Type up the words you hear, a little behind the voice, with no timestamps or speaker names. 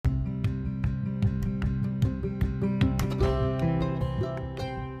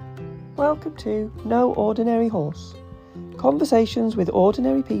welcome to No Ordinary Horse. Conversations with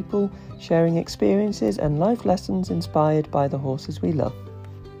ordinary people sharing experiences and life lessons inspired by the horses we love.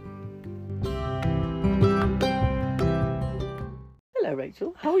 Hello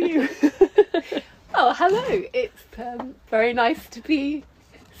Rachel, how are you? Oh, hello. It's very nice to be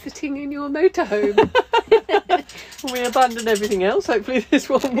sitting in your motorhome. We abandoned everything else, hopefully this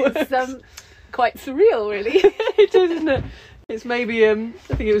one works. It's quite surreal, really. It is, isn't it? It's maybe, I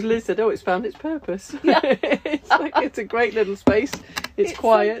think it was Liz said, it's found its purpose. Yeah. It's a great little space. It's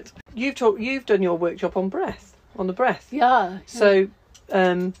quiet. You've done your workshop on the breath. Yeah. So,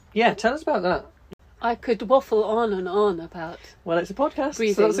 tell us about that. I could waffle on and on about Well, it's a podcast,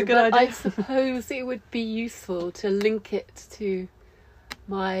 breathing, so that's a good idea. I suppose it would be useful to link it to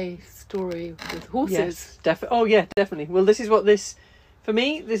my story with horses. Yes, definitely. Well, this is what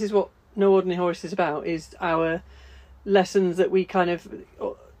No Ordinary Horse is about, is our lessons that we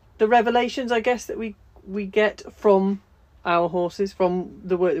the revelations, I guess, that we get from our horses, from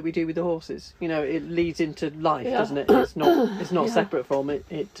the work that we do with the horses. You know, it leads into life, doesn't it? It's not separate from it.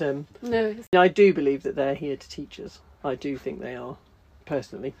 No. I do believe that they're here to teach us. I do think they are,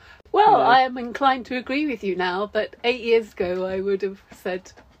 personally. Well, I am inclined to agree with you now, but 8 years ago I would have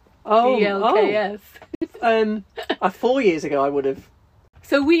said BLKS. 4 years ago I would have.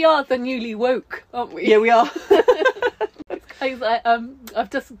 So we are the newly woke, aren't we? Yeah, we are.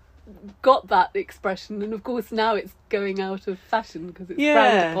 I've just got that expression, and of course now it's going out of fashion because it's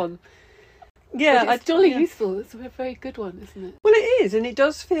frowned upon. Yeah, but it's jolly useful. It's a very good one, isn't it? Well, it is, and it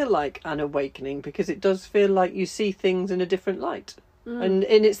does feel like an awakening, because it does feel like you see things in a different light, and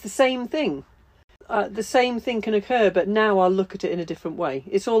it's the same thing. The same thing can occur, but now I'll look at it in a different way.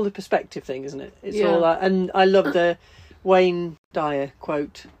 It's all the perspective thing, isn't it? It's all, and I love the Wayne Dyer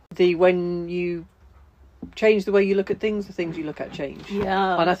quote: when you change the way you look at things, the things you look at change.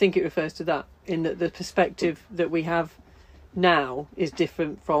 Yeah. And I think it refers to that, in that the perspective that we have now is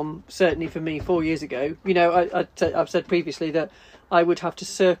different from, certainly for me, 4 years ago. You know, I've said previously that I would have to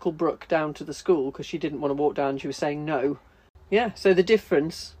circle Brooke down to the school because she didn't want to walk down. She was saying no. Yeah, so the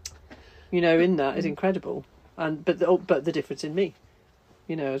difference, in that is incredible. But the difference in me,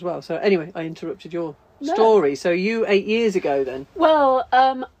 as well. So anyway, I interrupted your story. So you 8 years ago then? Well,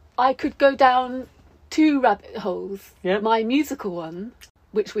 I could go down 2 rabbit holes. Yep. My musical one,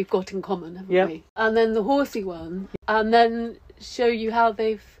 which we've got in common, haven't we? And then the horsey one, and then show you how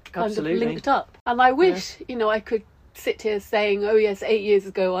they've kind of linked up. And I wish, I could sit here saying, oh yes, 8 years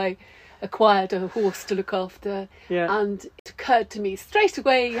ago I acquired a horse to look after, and it occurred to me straight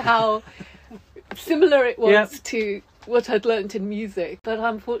away how similar it was to what I'd learnt in music. But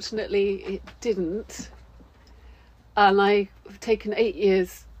unfortunately it didn't. And I've taken 8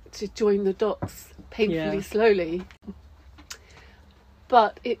 years to join the dots, painfully slowly.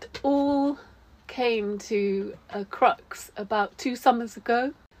 But it all came to a crux about 2 summers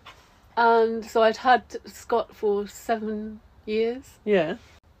ago. And so I'd had Scott for 7 years. Yeah.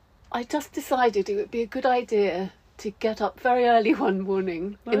 I just decided it would be a good idea to get up very early one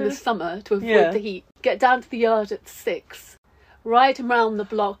morning in the summer to avoid the heat, get down to the yard at 6, ride him round the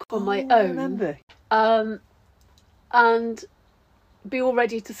block on my own. I remember. And be all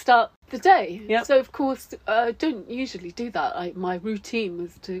ready to start the day. Yep. So of course I don't usually do that. My routine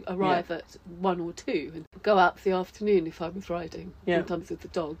was to arrive at 1 or 2 and go out for the afternoon if I was riding, sometimes with the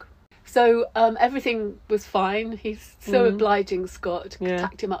dog. So everything was fine. He's so obliging, Scott.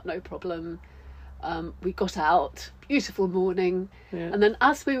 Tacked him up, no problem. We got out, beautiful morning, and then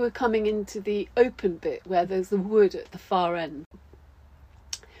as we were coming into the open bit where there's the wood at the far end,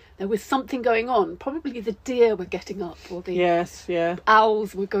 there was something going on. Probably the deer were getting up, or the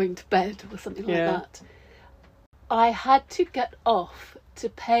owls were going to bed, or something like that. I had to get off to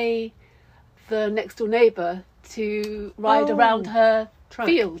pay the next door neighbour to ride around her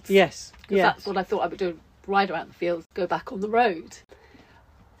fields. Yes, because that's what I thought I would do: ride around the fields, go back on the road.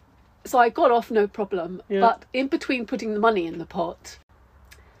 So I got off, no problem. But in between putting the money in the pot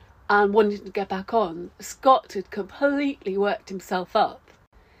and wanting to get back on, Scott had completely worked himself up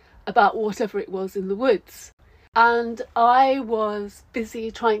about whatever it was in the woods. And I was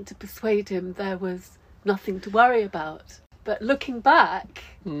busy trying to persuade him there was nothing to worry about. But looking back,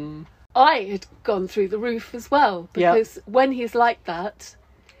 I had gone through the roof as well, because when he's like that,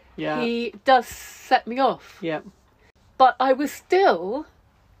 he does set me off. Yeah. But I was still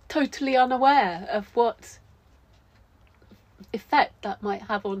totally unaware of what effect that might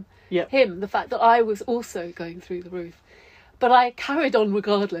have on him, the fact that I was also going through the roof. But I carried on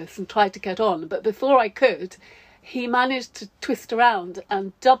regardless and tried to get on. But before I could, he managed to twist around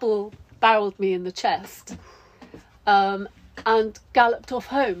and double-barreled me in the chest. and galloped off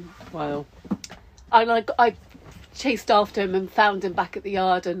home. Wow. And I chased after him and found him back at the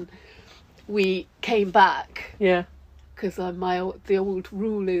yard, and we came back. Yeah. Because the old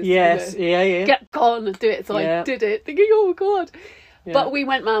rule is, yes, yeah. Get on and do it. So I did it, thinking, oh God. Yeah. But we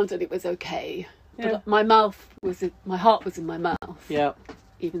went round and it was okay. Yeah. But my heart was in my mouth. Yeah.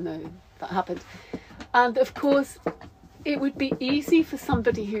 Even though that happened. And of course, it would be easy for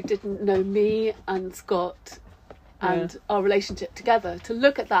somebody who didn't know me and Scott and our relationship together to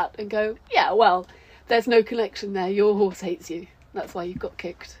look at that and go, yeah, well, there's no connection there. Your horse hates you. That's why you got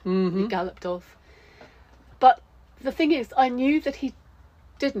kicked. Mm-hmm. You galloped off. But the thing is, I knew that he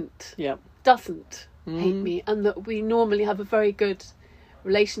doesn't hate me, and that we normally have a very good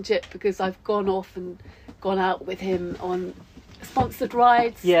relationship because I've gone off and gone out with him on sponsored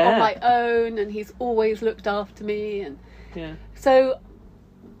rides on my own, and he's always looked after me. And so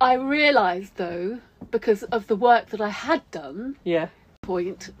I realised, though, because of the work that I had done,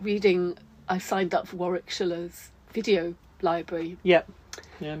 reading, I signed up for Warwick Schiller's video library. Yeah,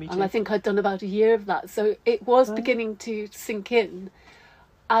 me too. And I think I'd done about a year of that. So it was beginning to sink in.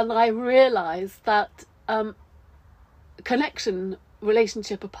 And I realised that connection,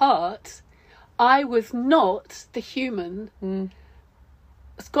 relationship apart, I was not the human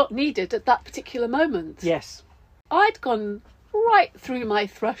Scott needed at that particular moment. Yes. I'd gone right through my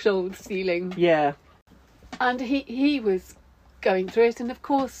threshold ceiling. Yeah. And he was going through it. And of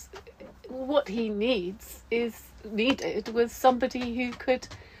course, what he needed was somebody who could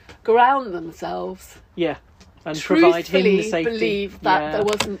ground themselves. Yeah. And provide him the safety. Believe that there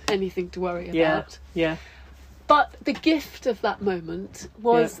wasn't anything to worry about. Yeah. But the gift of that moment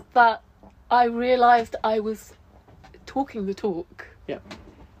was that I realised I was talking the talk. Yeah.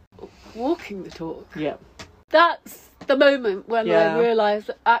 Walking the talk. Yeah. That's the moment when I realised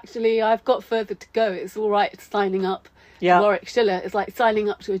that actually I've got further to go. It's all right signing up to Warwick Schiller. It's like signing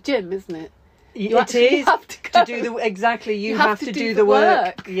up to a gym, isn't it? You it is have to do the you have to do the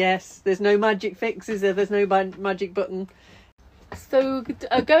work. Yes, there's no magic fixes. There's no magic button. So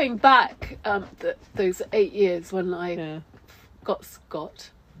going back those 8 years when I got Scott,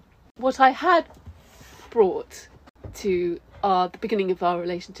 what I had brought to the beginning of our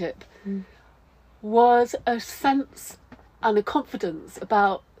relationship was a sense and a confidence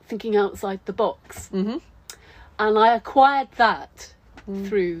about thinking outside the box. Mm-hmm. And I acquired that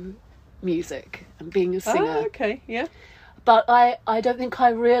through music and being a singer. Oh, okay, yeah. But I don't think I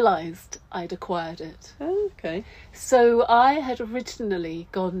realised I'd acquired it. Oh, okay. So I had originally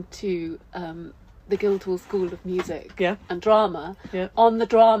gone to the Guildhall School of Music and Drama on the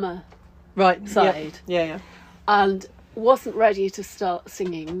drama side. Yeah. And wasn't ready to start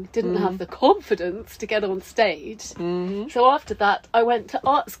singing, didn't have the confidence to get on stage. Mm-hmm. So after that, I went to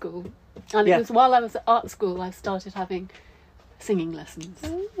art school. And it was while I was at art school I started having singing lessons.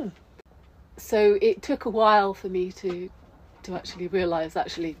 Oh. So it took a while for me to actually realise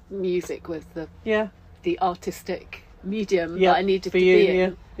music was the artistic medium that I needed to be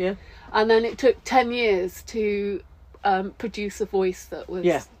in. Yeah. And then it took 10 years to produce a voice that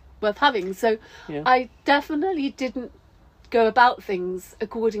was worth having. So I definitely didn't go about things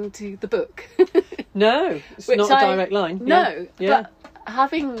according to the book. No, it's not a direct line. No, but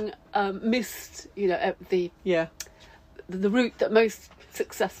having missed, the route that most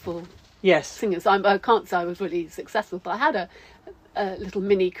successful singers. I can't say I was really successful, but I had a little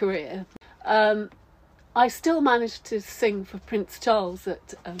mini career. I still managed to sing for Prince Charles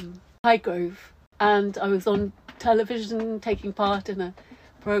at Highgrove, and I was on television taking part in a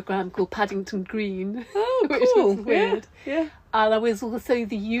programme called Paddington Green, which was weird. Yeah. And I was also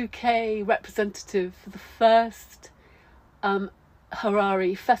the UK representative for the first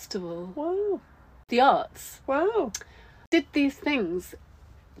Harare Festival. Wow. The Arts. Wow. Did these things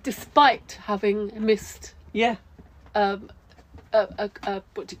despite having missed what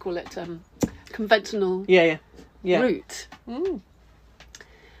do you call it, conventional route.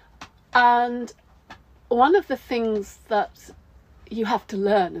 And one of the things that you have to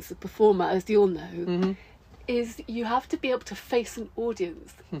learn as a performer, as you all know, is you have to be able to face an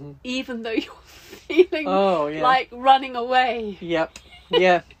audience even though you're feeling like running away. Yep.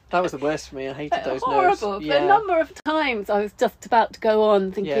 Yeah. That was the worst for me. I hated those horrible. Nerves. The number of times I was just about to go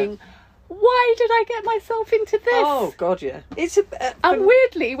on thinking, why did I get myself into this? Oh, God, yeah. And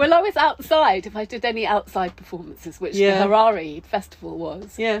weirdly, when I was outside, if I did any outside performances, which the Harare Festival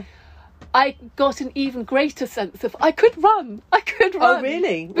was, I got an even greater sense of I could run. Oh,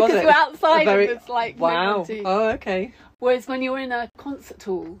 really? Because we're outside and it's like... Wow. Liberty. Oh, okay. Whereas when you're in a concert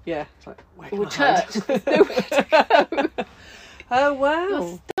hall it's like, or church, there's nowhere to go. Oh, wow.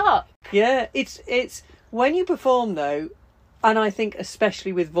 You're stuck. Yeah, it's when you perform, though, And I think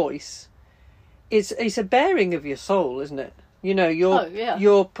especially with voice, it's a bearing of your soul, isn't it? You know,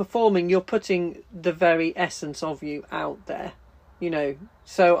 you're performing, you're putting the very essence of you out there, you know.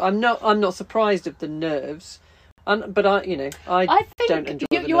 So I'm not surprised of the nerves, but I think don't enjoy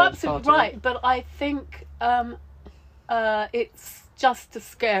the you're nerves absolutely part right. But I think it's just as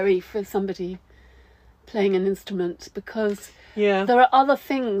scary for somebody playing an instrument, because there are other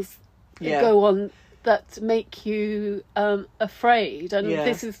things that go on that make you afraid, and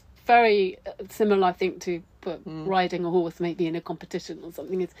this is very similar, I think, to riding a horse, maybe in a competition or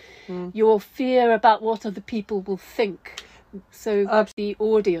something. Is your fear about what other people will think. So the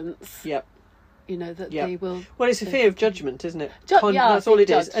audience, you know, that they will. Well, it's a fear of judgment, isn't it? Yeah, that's all it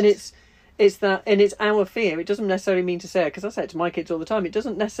is, and it's that, and it's our fear. It doesn't necessarily mean to say, because I say it to my kids all the time, it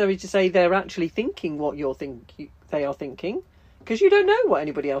doesn't necessarily to say they're actually thinking what they are thinking, because you don't know what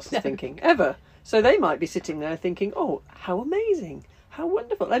anybody else is thinking ever. So they might be sitting there thinking, "Oh, how amazing, how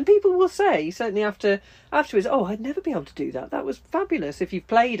wonderful," and people will say, certainly afterwards, "Oh, I'd never be able to do that. That was fabulous," if you've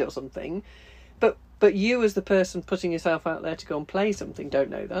played or something. But you, as the person putting yourself out there to go and play something,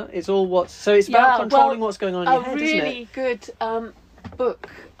 don't know that. It's all so it's about controlling what's going on in your head, isn't it? A really good book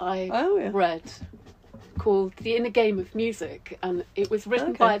I read called The Inner Game of Music, and it was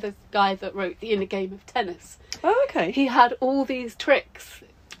written by the guy that wrote The Inner Game of Tennis. Oh, okay. He had all these tricks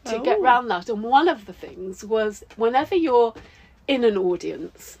to get round that, and one of the things was, whenever you're in an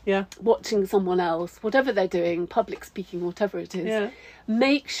audience watching someone else, whatever they're doing, public speaking, whatever it is,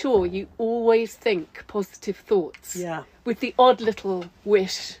 make sure you always think positive thoughts with the odd little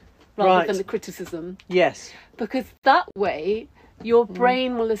wish rather than the criticism. Yes. Because that way your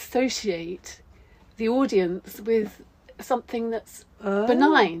brain will associate the audience with something that's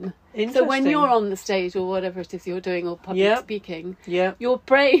benign. So when you're on the stage or whatever it is you're doing, or public speaking, your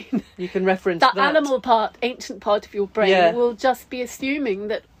brain, you can reference that animal part, ancient part of your brain, will just be assuming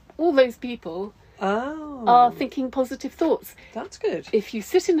that all those people are thinking positive thoughts. That's good. If you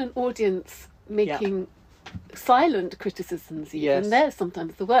sit in an audience making silent criticisms, even they're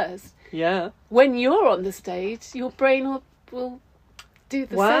sometimes the worst. Yeah. When you're on the stage, your brain will do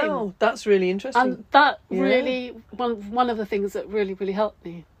the same. Wow, that's really interesting. And that really one of the things that really helped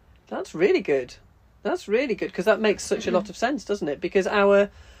me. That's really good. That's really good, because that makes such a lot of sense, doesn't it? Because our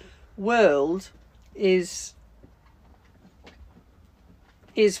world is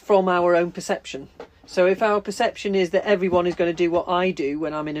from our own perception. So if our perception is that everyone is going to do what I do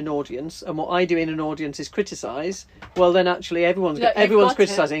when I'm in an audience, and what I do in an audience is criticise, well, then actually everyone's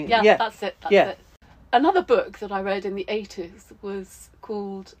criticising. Yeah, that's it. That's it. Another book that I read in the 80s was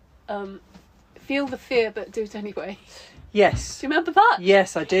called Feel the Fear But Do It Anyway. Yes. Do you remember that?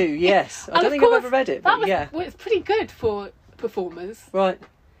 Yes, I do, yes. I don't think I've ever read it, but well, it's pretty good for performers. Right.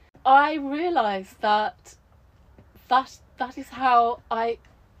 I realised that is how I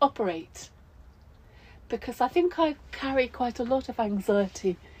operate, because I think I carry quite a lot of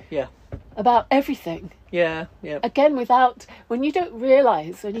anxiety about everything. Yeah. Again, when you don't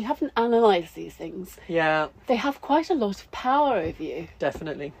realise, when you haven't analysed these things, they have quite a lot of power over you.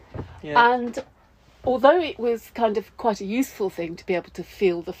 Definitely. Yeah. And although it was kind of quite a useful thing to be able to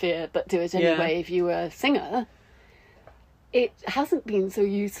feel the fear but do it anyway if you were a singer, it hasn't been so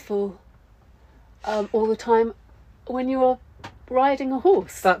useful all the time when you're riding a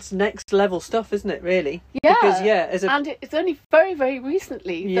horse. That's next level stuff, isn't it, really? Yeah. Because, and it's only very, very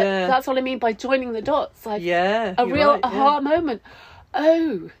recently that's what I mean by joining the dots. A real aha moment.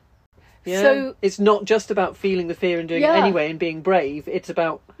 Oh. Yeah. So it's not just about feeling the fear and doing it anyway and being brave. It's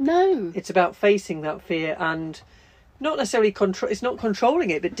about facing that fear and not necessarily it's not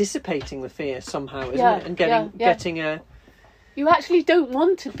controlling it, but dissipating the fear somehow, isn't it? And getting a. You actually don't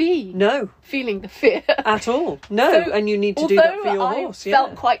want to be feeling the fear at all. No, and you need to do that for your horse. I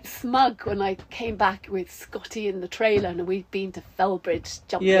felt quite smug when I came back with Scotty in the trailer, and we'd been to Fellbridge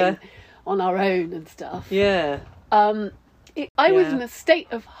jumping on our own and stuff. Yeah. I was in a state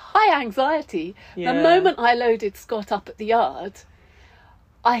of high anxiety. The moment I loaded Scott up at the yard,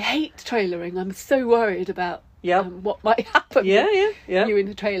 I hate trailering. I'm so worried about what might happen. You in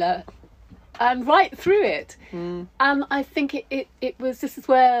the trailer, and right through it. And I think this is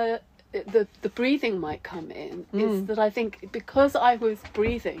where the breathing might come in. Is that I think because I was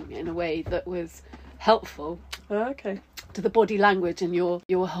breathing in a way that was helpful. To the body language and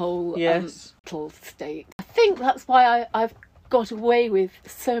your whole mental state. I think that's why I've got away with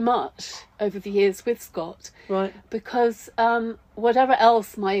so much over the years with Scott. Right. Because whatever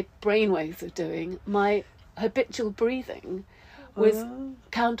else my brainwaves are doing, my habitual breathing was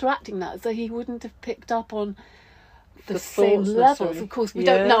counteracting that, so he wouldn't have picked up on the same levels. Of course, we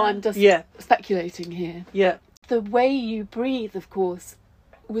don't know. I'm just speculating here. Yeah. the way you breathe, of course,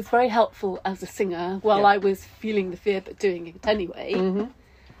 was very helpful as a singer while I was feeling the fear but doing it anyway. Mm-hmm.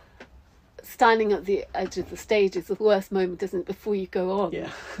 Standing at the edge of the stage is the worst moment, isn't it, before you go on?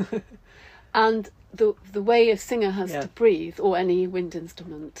 Yeah. And the way a singer has to breathe, or any wind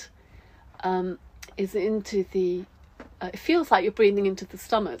instrument, is into the... it feels like you're breathing into the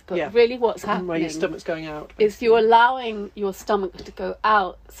stomach, but really what's happening... Where your stomach's going out. Is you're allowing your stomach to go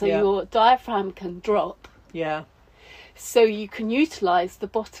out so your diaphragm can drop. Yeah. So you can utilise the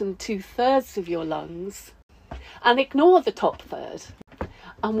bottom 2/3 of your lungs and ignore the top third.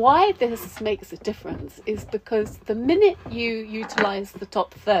 And why this makes a difference is because the minute you utilise the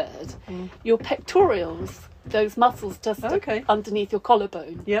top third, your pectorals, those muscles just underneath your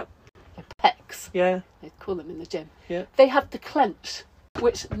collarbone, your pecs, they call them in the gym, they have to clench,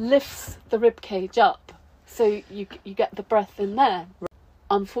 which lifts the rib cage up, so you get the breath in there.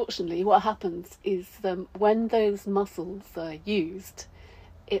 Unfortunately, what happens is when those muscles are used,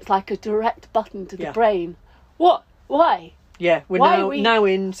 it's like a direct button to the brain. What? Why? Yeah, we're now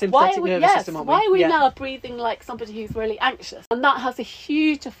in sympathetic nervous system, aren't we? Why are we now breathing like somebody who's really anxious? And that has a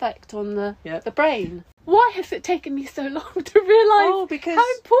huge effect on the brain. Why has it taken me so long to realise how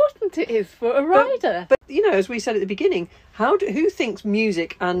important it is for a rider? But you know, as we said at the beginning, who thinks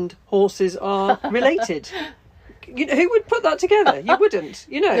music and horses are related? You know, who would put that together? You wouldn't,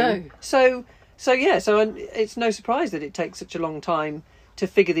 you know. No. So it's no surprise that it takes such a long time to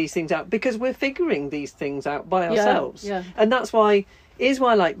figure these things out, because we're figuring these things out by ourselves. Yeah. And that's why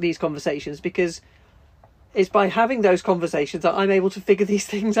I like these conversations, because it's by having those conversations that I'm able to figure these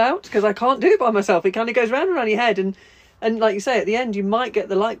things out, because I can't do it by myself. It kind of goes round and round your head, and like you say, at the end you might get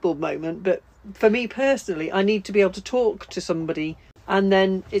the light bulb moment, but for me personally, I need to be able to talk to somebody, and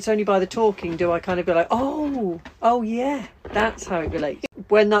then it's only by the talking do I kind of go like, oh yeah, that's how it relates.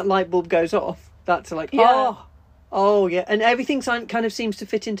 When that light bulb goes off, that's like, oh yeah, and everything kind of seems to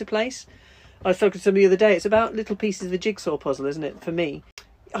fit into place. I was talking to somebody the other day, it's about little pieces of the jigsaw puzzle, isn't it, for me?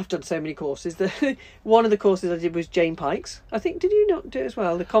 I've done so many courses. One of the courses I did was Jane Pike's. I think, did you not do it as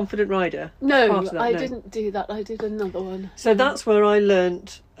well? The Confident Rider? No, I didn't do that. I did another one. So that's where I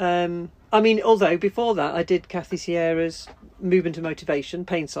learnt, although before that I did Kathy Sierra's Movement and Motivation,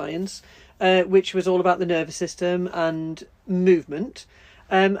 Pain Science, which was all about the nervous system and movement.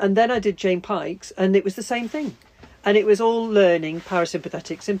 And then I did Jane Pike's, and it was the same thing. And it was all learning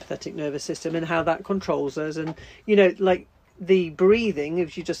parasympathetic, sympathetic nervous system and how that controls us. And, you know, like the breathing,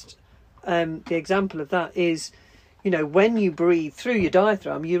 if you just, the example of that is, you know, when you breathe through your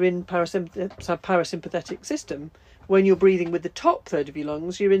diaphragm, you're in parasympathetic system. When you're breathing with the top third of your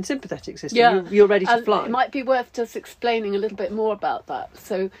lungs, you're in sympathetic system. Yeah. You're ready to fly. It might be worth just explaining a little bit more about that.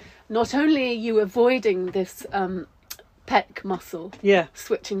 So not only are you avoiding this pec muscle,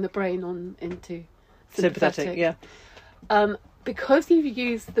 switching the brain on into sympathetic, because you've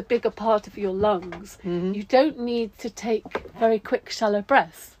used the bigger part of your lungs, you don't need to take very quick shallow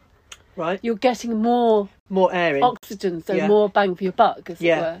breaths. Right. You're getting more air in. Oxygen, so more bang for your buck, as it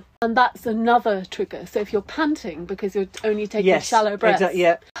were. And that's another trigger. So if you're panting because you're only taking shallow breaths,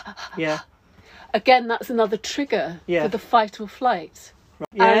 again, that's another trigger for the fight or flight. Right.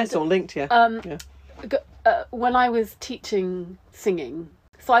 Yeah, and it's all linked. When I was teaching singing,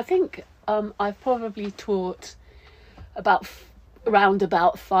 so I think I've probably taught around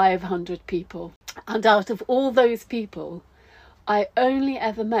about 500 people, and out of all those people, I only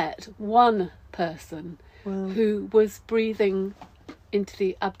ever met one person who was breathing into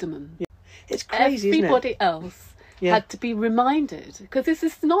the abdomen. Yeah. It's crazy, Everybody isn't it? else had to be reminded, because this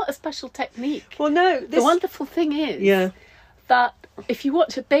is not a special technique. Well, no. The wonderful thing is that if you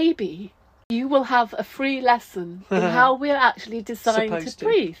watch a baby, you will have a free lesson in how we're actually designed to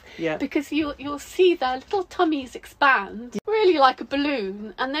breathe. Yeah. Because you'll see their little tummies expand, really like a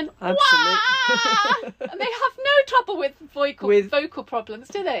balloon, and then wah! And they have no trouble with vocal problems,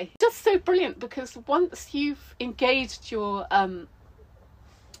 do they? Just so brilliant, because once you've engaged your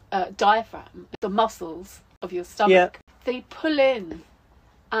diaphragm, the muscles of your stomach, they pull in,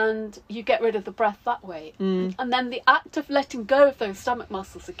 and you get rid of the breath that way. And then the act of letting go of those stomach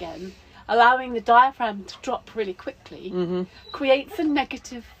muscles again, allowing the diaphragm to drop really quickly, creates a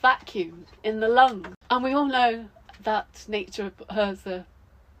negative vacuum in the lungs. And we all know that nature has a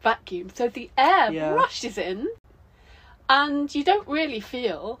vacuum. So the air rushes in, and you don't really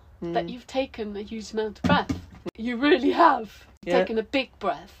feel that you've taken a huge amount of breath. You really have taken a big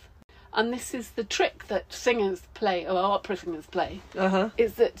breath. And this is the trick that singers play, or opera singers play,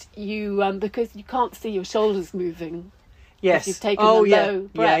 is that you, because you can't see your shoulders moving, yes, you've taken a low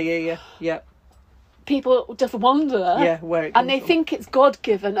breath. Yeah. People just wonder, where it comes and they from. think it's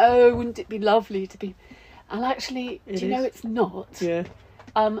God-given. Oh, wouldn't it be lovely to be? And actually, do you know it's not? Yeah.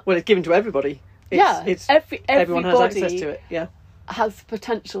 Well, it's given to everybody. Everyone has access to it. Yeah. Has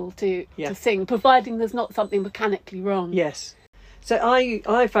potential to sing, providing there's not something mechanically wrong. Yes. So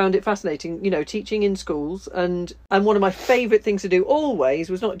I found it fascinating, teaching in schools, and one of my favourite things to do always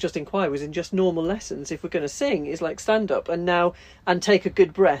was not just in choir, was in just normal lessons. If we're going to sing, is like stand up and take a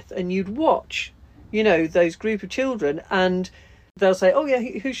good breath, and you'd watch, those group of children, and they'll say, oh yeah,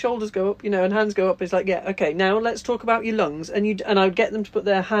 whose shoulders go up, and hands go up. It's like, yeah, okay, now let's talk about your lungs, and I would get them to put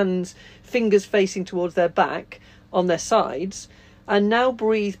their fingers facing towards their back on their sides. And now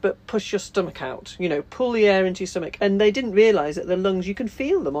breathe, but push your stomach out. Pull the air into your stomach. And they didn't realise that the lungs, you can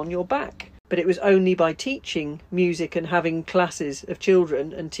feel them on your back. But it was only by teaching music and having classes of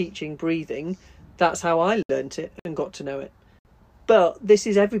children and teaching breathing, that's how I learnt it and got to know it. But this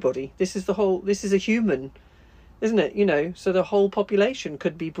is everybody. This is a human, isn't it? So the whole population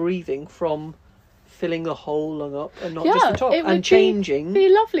could be breathing from filling the whole lung up and not just the top. It would changing. Be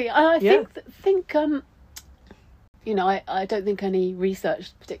lovely. I think I don't think any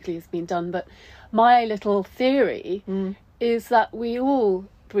research particularly has been done, but my little theory is that we all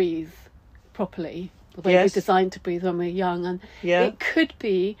breathe properly, the way we're designed to breathe when we're young, and it could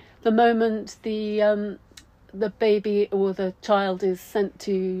be the moment the baby or the child is sent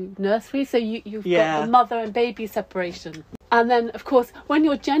to nursery, so you've got the mother and baby separation. And then, of course, when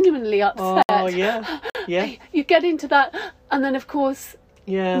you're genuinely upset, you get into that, and then, of course,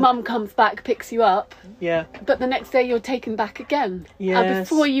 mum comes back, picks you up. Yeah. But the next day you're taken back again. Yes. And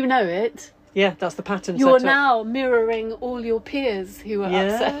before you know it... Yeah, that's the pattern. You're now mirroring all your peers who are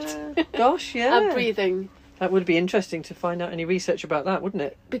upset. Gosh, yeah. And breathing. That would be interesting to find out any research about that, wouldn't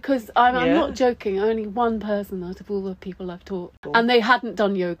it? Because I'm not joking, only one person out of all the people I've taught. And they hadn't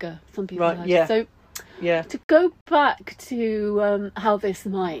done yoga. Some people had. Yeah. So to go back to how this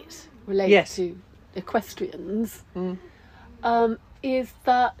might relate to equestrians... is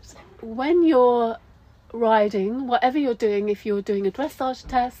that when you're riding, whatever you're doing, if you're doing a dressage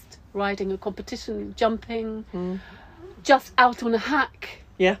test, riding a competition, jumping, just out on a hack,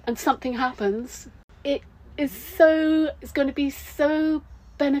 and something happens, it's going to be so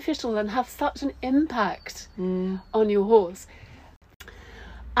beneficial and have such an impact on your horse.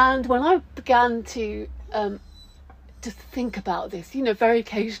 And when I began to think about this, very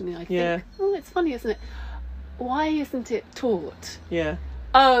occasionally I think, oh, it's funny, isn't it? Why isn't it taught? Yeah.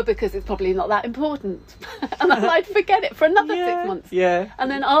 Oh, because it's probably not that important. And then I'd forget it for another 6 months. Yeah. And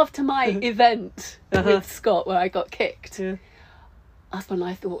then after my event with Scott, where I got kicked, that's when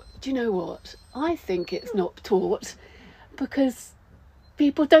I thought, do you know what? I think it's not taught because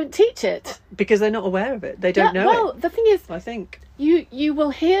people don't teach it. Because they're not aware of it. They don't know it. Well, the thing is, I think you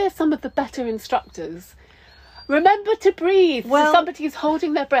will hear some of the better instructors remember to breathe. Well, so somebody who's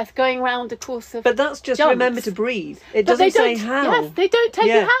holding their breath going around a course of... But that's just jumps. Remember to breathe. It doesn't say how. Yes, they don't tell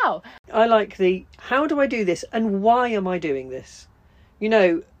you how. I like how do I do this and why am I doing this?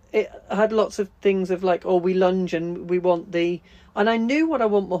 It had lots of things of like, we lunge and we want and I knew what I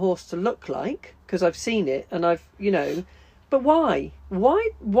want my horse to look like because I've seen it and I've, but why?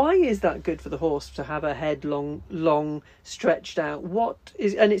 Why is that good for the horse to have a head long stretched out?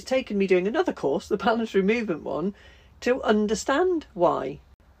 And it's taken me doing another course, the balanced movement one, to understand why.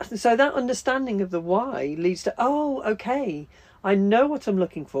 So that understanding of the why leads to, okay, I know what I'm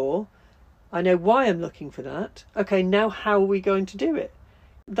looking for. I know why I'm looking for that. Okay, now how are we going to do it?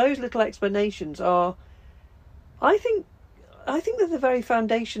 Those little explanations are, I think they're the very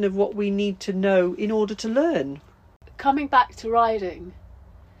foundation of what we need to know in order to learn. Coming back to riding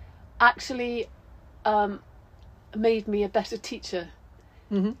actually made me a better teacher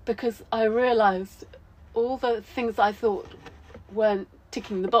because I realised all the things I thought weren't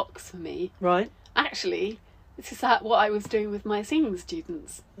ticking the box for me. Right. Actually, this is what I was doing with my singing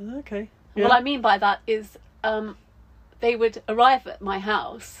students. Okay. Yeah. What I mean by that is they would arrive at my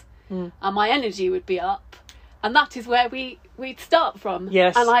house and my energy would be up, and that is where we'd start from.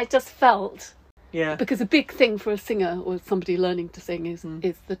 Yes. And I just felt... Yeah. Because a big thing for a singer or somebody learning to sing is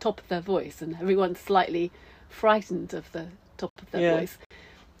the top of their voice, and everyone's slightly frightened of the top of their voice.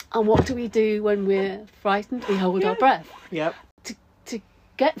 And what do we do when we're frightened? We hold our breath. Yep. To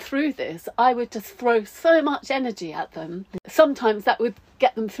get through this, I would just throw so much energy at them. Sometimes that would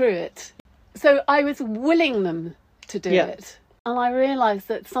get them through it. So I was willing them to do it. And I realised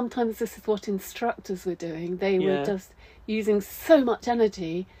that sometimes this is what instructors were doing. They were just using so much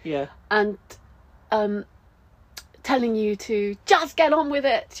energy and telling you to just get on with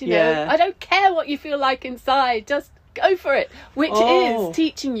it, I don't care what you feel like inside, just go for it, which is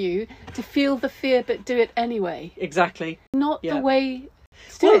teaching you to feel the fear but do it anyway. Exactly. Not the way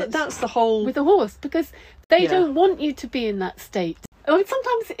Well, that's the whole... with a horse, because they don't want you to be in that state. I mean,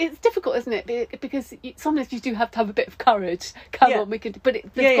 sometimes it's difficult, isn't it? Because sometimes you do have to have a bit of courage. Come on, we could... But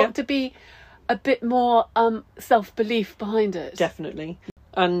there's got to be a bit more self-belief behind it. Definitely.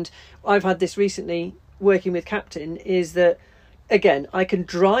 And I've had this recently, working with Captain, is that, again, I can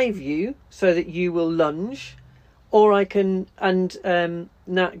drive you so that you will lunge, or I can... And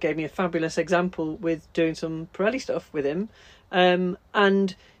Nat gave me a fabulous example with doing some Pirelli stuff with him.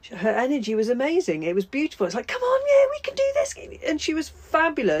 And her energy was amazing. It was beautiful. It's like, come on, yeah, we can do this. And she was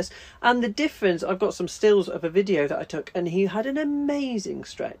fabulous. And the difference, I've got some stills of a video that I took, and he had an amazing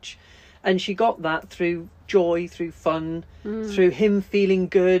stretch. And she got that through joy, through fun, through him feeling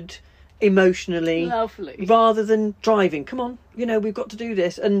good emotionally. Lovely. Rather than driving. Come on, we've got to do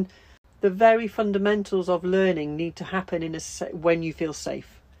this. And the very fundamentals of learning need to happen when you feel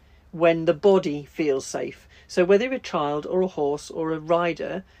safe, when the body feels safe. So whether you're a child or a horse or a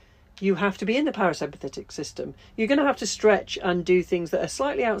rider, you have to be in the parasympathetic system. You're going to have to stretch and do things that are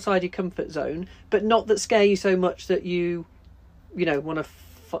slightly outside your comfort zone, but not that scare you so much that you want to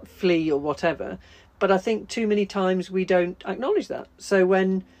flee or whatever. But I think too many times we don't acknowledge that. So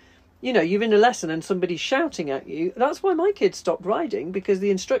when you're in a lesson and somebody's shouting at you, that's why my kids stopped riding, because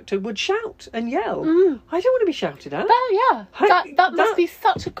the instructor would shout and yell. I don't want to be shouted at. That must be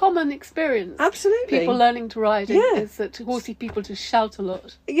such a common experience. Absolutely. People learning to ride is that horsey people just shout a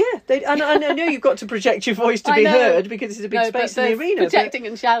lot. Yeah, and I know you've got to project your voice to be heard, because it's a big space in the arena. Projecting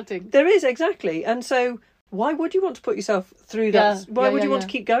and shouting. There is, exactly. And so why would you want to put yourself through that? Why would you want to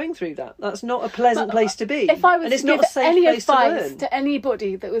keep going through that? That's not a pleasant place to be. If I was and it's to not give a safe any place advice to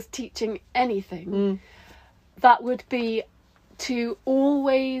anybody that was teaching anything, that would be to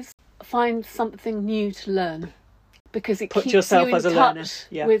always find something new to learn, because it keeps yourself you as in a learner. touch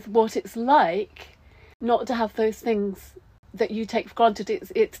with what it's like not to have those things that you take for granted.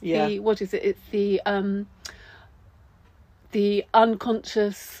 It's the what is it? It's the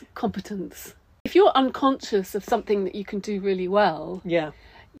unconscious competence. If you're unconscious of something that you can do really well, you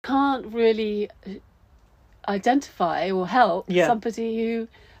can't really identify or help somebody who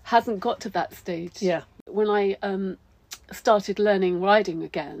hasn't got to that stage. Yeah. When I started learning riding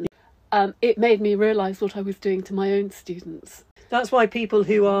again, it made me realise what I was doing to my own students. That's why people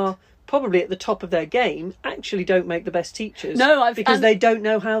who are probably at the top of their game actually don't make the best teachers. Because they don't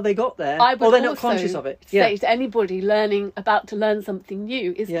know how they got there, or they're not conscious of it. Say to anybody about to learn something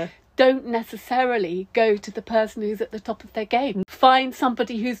new is don't necessarily go to the person who's at the top of their game. Find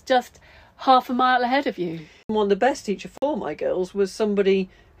somebody who's just half a mile ahead of you. One of the best teachers for my girls was somebody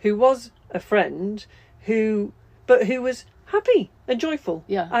who was a friend who was happy and joyful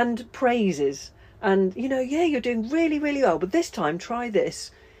and praises. And, you're doing really, really well, but this time try this.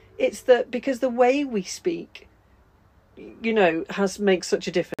 It's that because the way we speak, makes such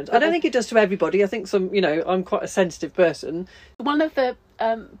a difference. I don't think it does to everybody. I think I'm quite a sensitive person. One of the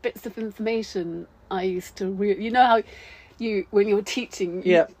bits of information I used to how when you're teaching,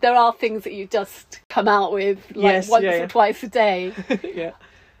 there are things that you just come out with once or twice a day.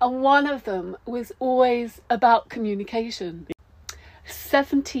 And one of them was always about communication.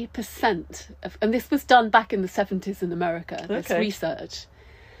 70% and this was done back in the 70s in America, this research,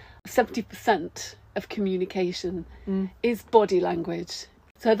 70% of communication is body language.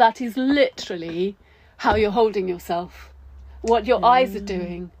 So that is literally how you're holding yourself, what your eyes are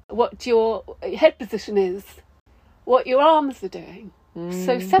doing, what your head position is, what your arms are doing.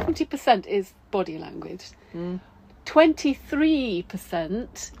 So 70% is body language.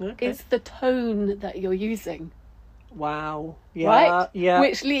 23% is the tone that you're using. Wow. Yeah. Right? Yeah.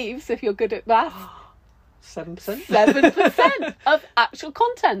 Which leaves, if you're good at math, 7%. 7% of actual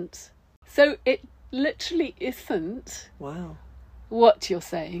content. So it literally isn't what you're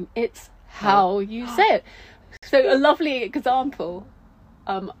saying, it's how you say it. So a lovely example,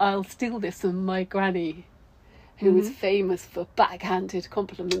 I'll steal this from my granny, who was famous for backhanded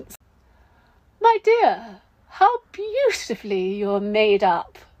compliments. My dear, how beautifully you're made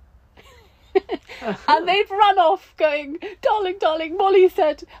up. And they'd run off going, darling, Molly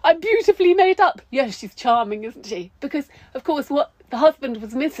said I'm beautifully made up. Yes, she's charming, isn't she? Because of course what the husband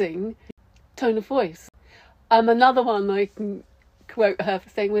was missing, tone of voice. Another one I can quote her for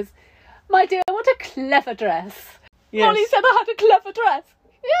saying was, my dear, what a clever dress. Molly said I had a clever dress.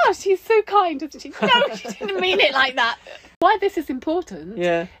 Yeah, she's so kind, isn't she? No, she didn't mean it like that. Why this is important?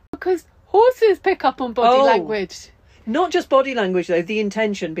 Because horses pick up on body language. Not just body language, though, the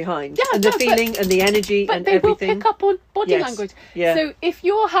intention behind, and the feeling and the energy and everything. But they will pick up on body language. So if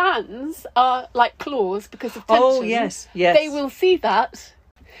your hands are like claws because of tension, they will see that.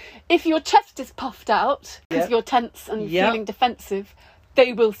 If your chest is puffed out because you're tense and feeling defensive,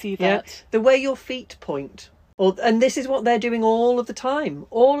 They will see Yeah, that. the way your feet point. And this is what they're doing all of the time.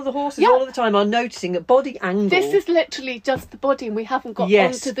 All of the horses all of the time are noticing that body angle. This is literally just the body, and we haven't got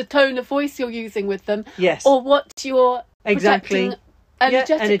onto the tone of voice you're using with them. Yes. Or what you're exactly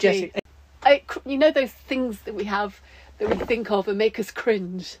energetically. You know those things that we have that we think of and make us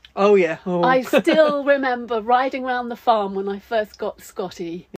cringe? Oh, yeah. Oh. I still remember riding around the farm when I first got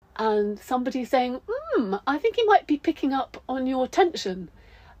Scotty and somebody saying, I think he might be picking up on your tension.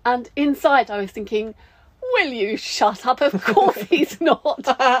 And inside I was thinking, will you shut up? Of course he's not.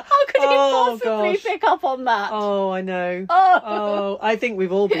 How could he possibly pick up on that? Oh, I know. Oh, I think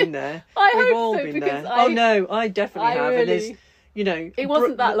we've all been there. We've hope all so, been there. I no, I definitely have. Really, and there's, you know, it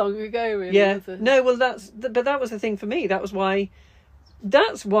wasn't that long ago, really. Yeah. Was it? No, well, but that was the thing for me. That's why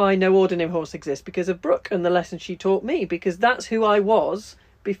No Ordinary Horse exists, because of Brooke and the lesson she taught me, because that's who I was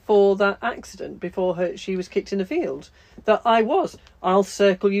before that accident, before she was kicked in the field. That I'll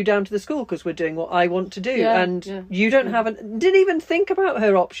circle you down to the school because we're doing what I want to do, you don't didn't even think about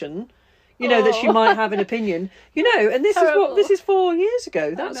her option, that she might have an opinion, and this is 4 years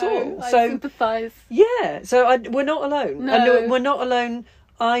ago. That's all. So I sympathise. Yeah, so we're not alone. No. And we're not alone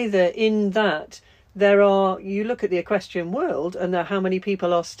either in that you look at the equestrian world and how many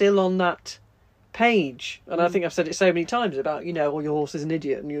people are still on that page, and I think I've said it so many times about your horse is an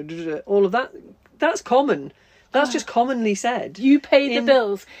idiot and all of that. That's common. That's just commonly said. You pay the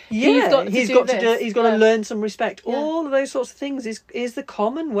bills. Yeah, he's got to learn some respect. Yeah. All of those sorts of things is the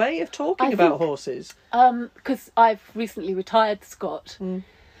common way of talking about horses. Because I've recently retired Scott,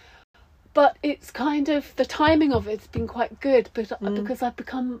 but it's kind of the timing of it's been quite good, but because I've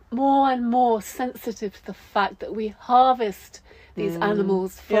become more and more sensitive to the fact that we harvest these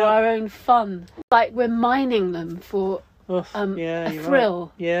animals for our own fun, like we're mining them for a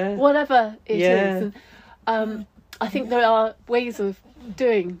thrill, right. whatever it is. And I think there are ways of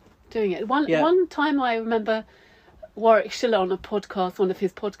doing it. One time I remember Warwick Schiller on one of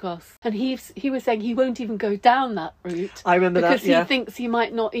his podcasts, and he was saying he won't even go down that route. I remember because that he thinks he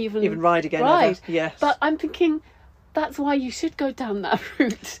might not even ride again. Ride. Yes, but I'm thinking, that's why you should go down that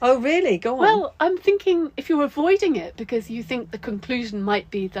route. Oh, really? Go on. Well, I'm thinking if you're avoiding it because you think the conclusion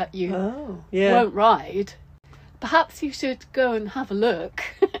might be that you won't ride, perhaps you should go and have a look.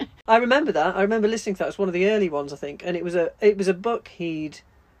 I remember that. I remember listening to that. It was one of the early ones, I think, and it was a book he'd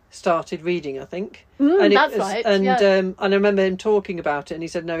started reading, I think. That's right. And and I remember him talking about it, and he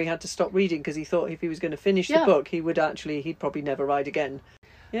said no, he had to stop reading because he thought if he was going to finish the book, he'd probably never ride again.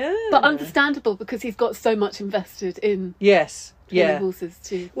 Yeah, but understandable because he's got so much invested in horses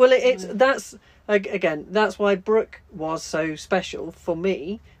too. Well, that's why Brooke was so special for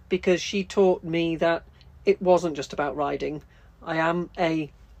me, because she taught me that it wasn't just about riding. I am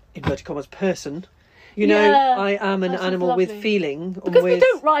a inverted commas person. I am an animal lovely. with feeling. Because with we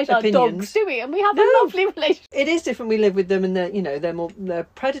don't ride opinions. Our dogs, do we? And we have a lovely relationship. It is different. We live with them, and they're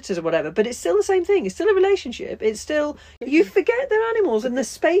predators or whatever. But it's still the same thing. It's still a relationship. It's still, you forget they're animals, and the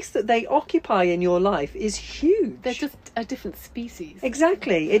space that they occupy in your life is huge. They're just a different species.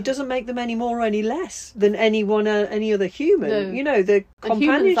 Exactly. It doesn't make them any more or any less than any other human. No. The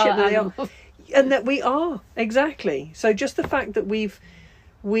companionship that they are, and that we are. Exactly. So just the fact that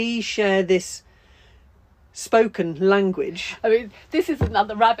we share this spoken language. I mean, this is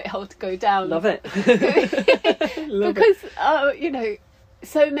another rabbit hole to go down. Love it. Because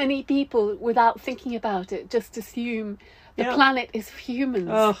so many people, without thinking about it, just assume the planet is for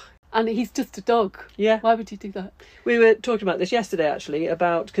humans. And he's just a dog. Yeah. Why would you do that? We were talking about this yesterday, actually,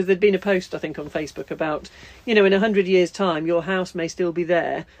 because there'd been a post, I think, on Facebook about, in 100 years' time, your house may still be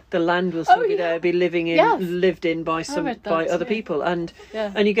there, the land will still be there, be lived in by other people, and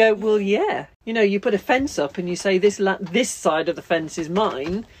you go, well, you put a fence up and you say this side of the fence is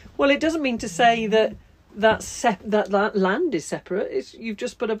mine. Well, it doesn't mean to say that that land is separate. You've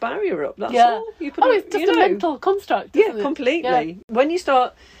just put a barrier up. That's all. It's just a mental construct. Isn't it? Completely. Yeah. When you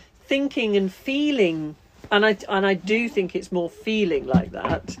start thinking and feeling, and I do think it's more feeling like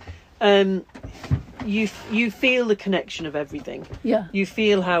that, you feel the connection of everything. Yeah. You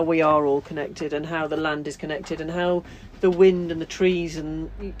feel how we are all connected, and how the land is connected, and how the wind and the trees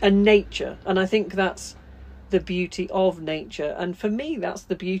and nature. And I think that's the beauty of nature. And for me, that's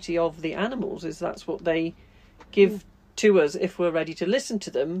the beauty of the animals, is that's what they give to us if we're ready to listen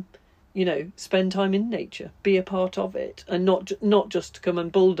to them. Spend time in nature, be a part of it, and not just come and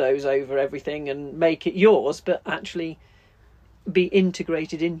bulldoze over everything and make it yours, but actually be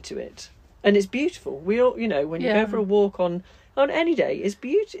integrated into it. And it's beautiful. We all, when you go for a walk on any day, it's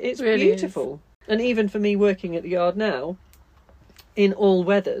really beautiful. Is. And even for me working at the yard now, in all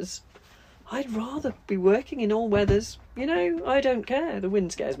weathers, I'd rather be working in all weathers you know, I don't care. The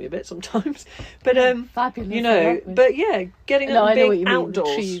wind scares me a bit sometimes, but Fabulous, you know, but yeah, getting up and being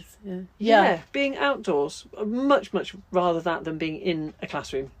outdoors. Trees. Yeah, being outdoors. Much rather that than being in a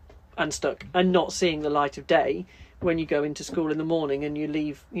classroom and stuck and not seeing the light of day when you go into school in the morning and you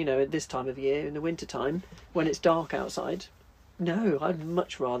leave, you know, at this time of year in the winter time when it's dark outside. No, I'd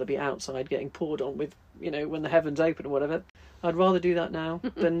much rather be outside getting poured on with, you know, when the heavens open or whatever. I'd rather do that now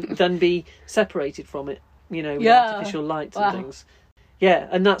than be separated from it, you know, with artificial lights and things. Yeah,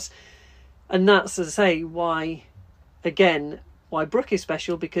 and that's, as I say, why Brooke is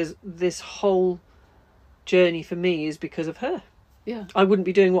special, because this whole journey for me is because of her. Yeah. I wouldn't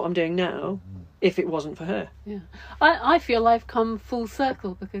be doing what I'm doing now if it wasn't for her. Yeah. I feel I've come full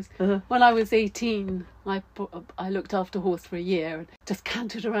circle, because when I was 18, I looked after a horse for a year and just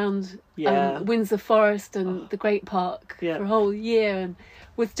cantered around Windsor Forest and the Great Park for a whole year and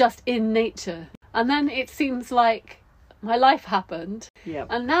was just in nature. And then it seems like my life happened. Yeah.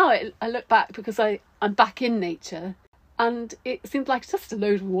 And now I look back, because I'm back in nature, and it seems like just a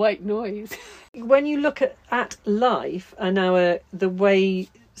load of white noise. When you look at life and the way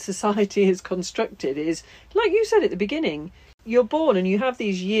society is constructed, is like you said at the beginning, you're born and you have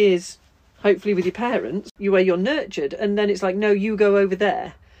these years, hopefully with your parents, where you're nurtured, and then it's like, no, you go over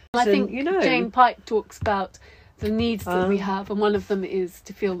there. I think, you know, Jane Pike talks about the needs that we have, and one of them is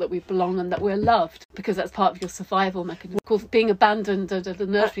to feel that we belong and that we're loved, because that's part of your survival mechanism. Of course, being abandoned at a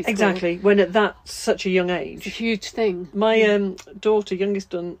nursery school, exactly, when at that such a young age, it's a huge thing. My daughter,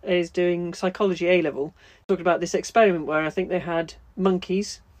 youngest one, is doing psychology A-level, talking about this experiment where I think they had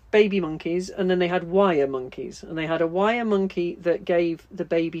monkeys, baby monkeys, and then they had wire monkeys, and they had a wire monkey that gave the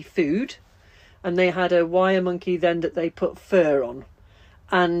baby food, and they had a wire monkey then that they put fur on,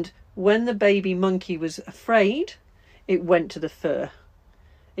 and when the baby monkey was afraid, it went to the fur.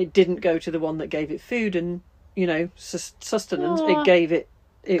 It didn't go to the one that gave it food and, you know, sustenance.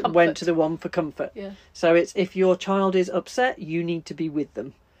 It comfort. Went to the one for comfort. Yeah. So it's, if your child is upset, you need to be with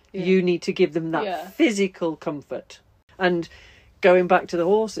them. Yeah. You need to give them that physical comfort. And going back to the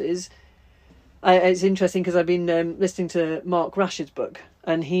horses, it's interesting because I've been listening to Mark Rashid's book,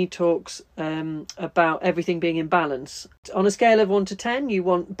 and he talks about everything being in balance. On a scale of 1 to 10, you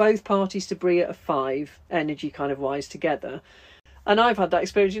want both parties to be at a 5, energy kind of wise together. And I've had that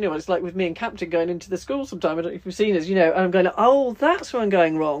experience, you know, it's like with me and Captain going into the school sometime, I don't know if you've seen us, you know, and I'm going, oh, that's where I'm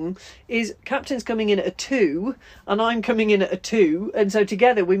going wrong, is Captain's coming in at a 2 and I'm coming in at a 2, and so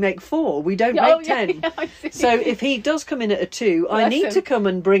together we make 4, we don't make 10. So if he does come in at a 2, I need to come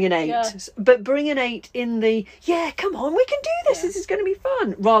and bring an 8, but bring an 8 in the, come on, we can do this, this is going to be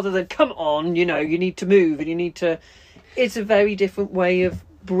fun, rather than, come on, you know, you need to move and you need to, it's a very different way of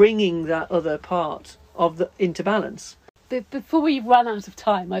bringing that other part of into balance. Before we run out of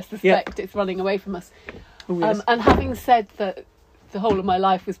time, I suspect it's running away from us. Oh, yes. And having said that the whole of my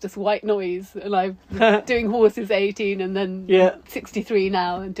life was just white noise, and I'm doing horses at 18 and then 63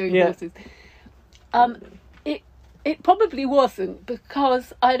 now and doing horses. It probably wasn't,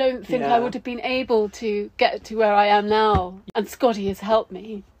 because I don't think I would have been able to get to where I am now. And Scotty has helped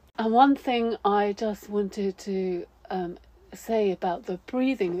me. And one thing I just wanted to say about the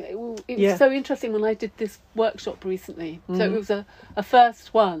breathing, it was so interesting when I did this workshop recently. So it was a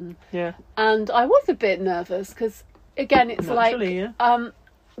first one, and I was a bit nervous because, again, it's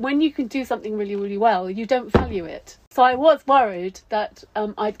when you can do something really, really well, you don't value it. So I was worried that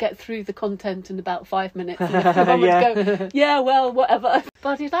I'd get through the content in about 5 minutes and everyone would go, well, whatever.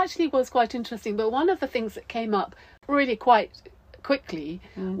 But it actually was quite interesting. But one of the things that came up really quite quickly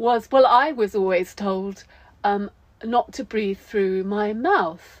was, well, I was always told not to breathe through my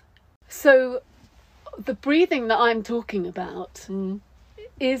mouth. So the breathing that I'm talking about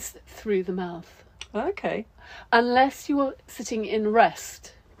is through the mouth. Okay. Unless you're sitting in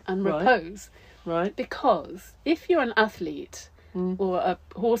rest and repose. Right. Because if you're an athlete or a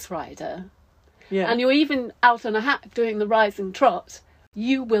horse rider, and you're even out on a hack doing the rising trot,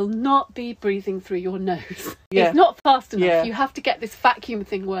 you will not be breathing through your nose. It's not fast enough. You have to get this vacuum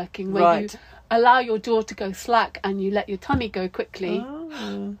thing working where you allow your jaw to go slack and you let your tummy go quickly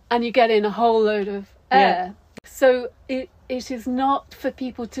and you get in a whole load of air. So it is not for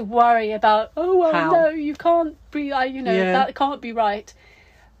people to worry about, no, you can't breathe, that can't be right.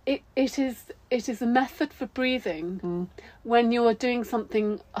 It is a method for breathing when you're doing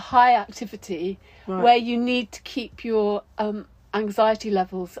something high activity where you need to keep your anxiety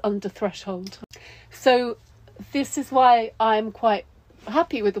levels under threshold. So this is why I'm quite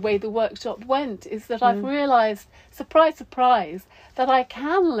happy with the way the workshop went, is that I've realised, surprise, surprise, that I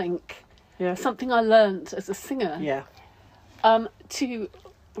can link something I learned as a singer to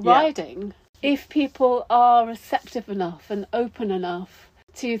riding. if people are receptive enough and open enough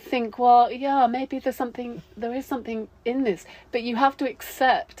to think, well, yeah, maybe there is something in this, but you have to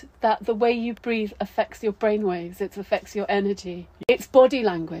accept that the way you breathe affects your brainwaves, it affects your energy, it's body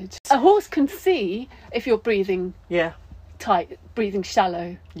language. A horse can see if you're breathing tight, breathing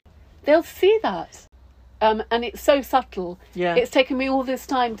shallow. They'll see that, and it's so subtle. It's taken me all this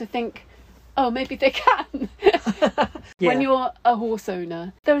time to think, oh, maybe they can. When you're a horse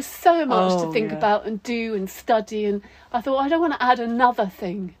owner, there is so much to think about and do and study, and I thought, I don't want to add another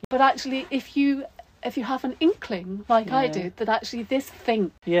thing. But actually, if you have an inkling, like I did, that actually this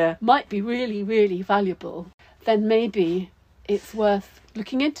thing might be really, really valuable, then maybe it's worth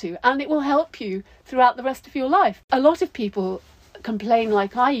looking into, and it will help you throughout the rest of your life. A lot of people complain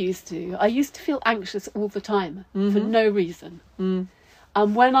like I used to. I used to feel anxious all the time for no reason.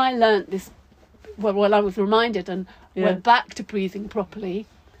 And when I learnt this, well, I was reminded and went back to breathing properly.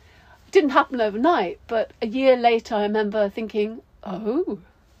 It didn't happen overnight, but a year later I remember thinking, oh,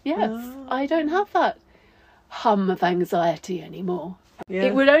 yes, I don't have that hum of anxiety anymore.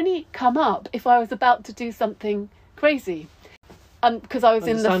 It would only come up if I was about to do something crazy. Because I was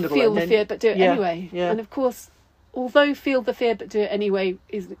in the feel the fear but do it anyway. And of course, although feel the fear but do it anyway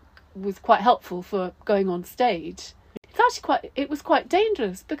was quite helpful for going on stage, it was quite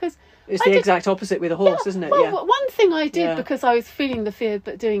dangerous, because it's the exact opposite with a horse, isn't it? Well, one thing I did, because I was feeling the fear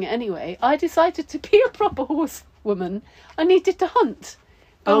but doing it anyway, I decided to be a proper horsewoman. I needed to hunt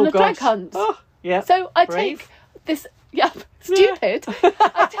on a drag hunt. So I take this stupid.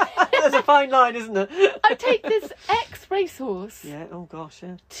 There's a fine line, isn't there? I take this ex-racehorse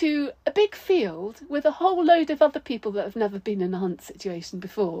to a big field with a whole load of other people that have never been in a hunt situation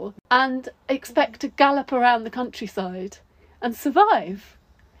before, and expect to gallop around the countryside and survive.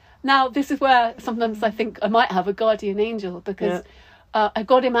 Now, this is where sometimes I think I might have a guardian angel, because I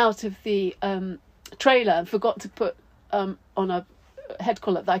got him out of the trailer and forgot to put on a head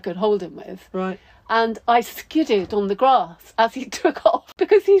collar that I could hold him with. Right. And I skidded on the grass as he took off,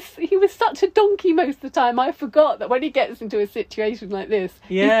 because he was such a donkey most of the time. I forgot that when he gets into a situation like this,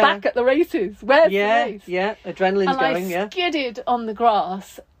 he's back at the races. Where's the race? Adrenaline's going. And I skidded on the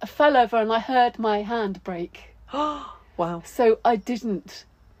grass, fell over, and I heard my hand break. Wow. So I didn't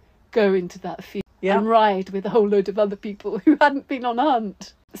go into that field and ride with a whole load of other people who hadn't been on a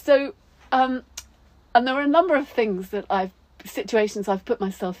hunt. So, and there were a number of things situations I've put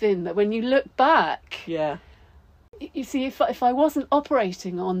myself in that when you look back, you see, if I wasn't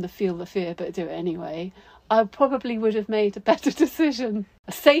operating on the feel the fear but do it anyway, I probably would have made a better decision,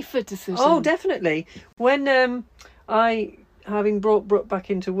 a safer decision. Oh, definitely. When having brought Brooke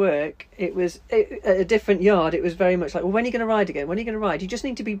back into work, at a different yard, it was very much like, well, when are you going to ride again? When are you going to ride? You just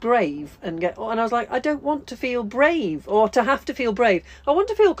need to be brave and I was like, I don't want to feel brave or to have to feel brave. I want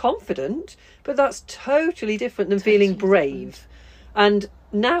to feel confident, but that's totally different than feeling brave. And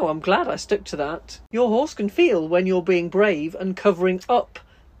now I'm glad I stuck to that. Your horse can feel when you're being brave and covering up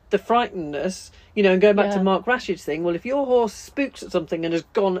the frightenedness, and going back to Mark Rashid's thing. Well, if your horse spooks at something and has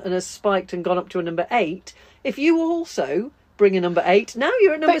gone and has spiked and gone up to a number 8, if you also bring a number 8, now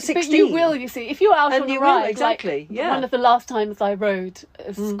you're at number 16. But you will, you see, if you're out on a ride, exactly. One of the last times I rode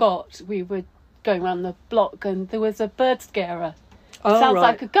Scott, we were going around the block and there was a bird scarer. Sounds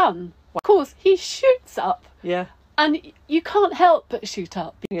like a gun. Of course, he shoots up. And you can't help but shoot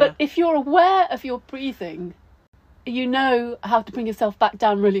up. But if you're aware of your breathing, you know how to bring yourself back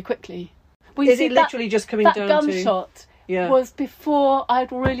down really quickly. Well, Is it literally just coming down to... That gunshot was before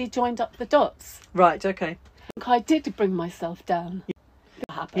I'd really joined up the dots. Right, okay. I did bring myself down. It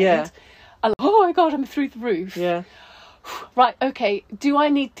happened. And, oh my God, I'm through the roof. Right, okay, do I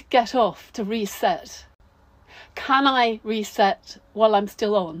need to get off to reset? Can I reset while I'm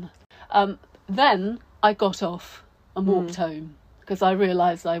still on? Then I got off and walked home, because I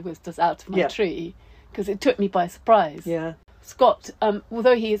realised I was just out of my tree, because it took me by surprise. Scott,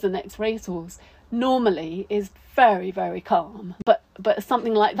 although he is an ex-racehorse, normally is very, very calm. But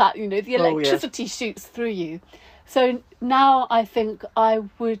something like that, the electricity shoots through you. So now I think I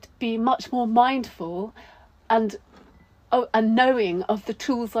would be much more mindful and knowing of the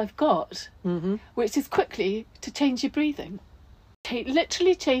tools I've got, which is quickly to change your breathing.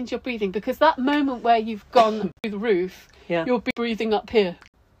 Literally change your breathing, because that moment where you've gone through the roof, you'll be breathing up here.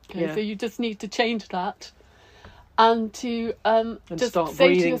 Okay, so you just need to change that. And to just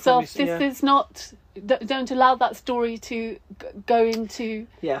say to yourself, this is not... Don't allow that story to go into,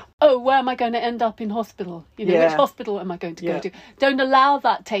 oh, where am I going to end up in hospital? Which hospital am I going to go to? Don't allow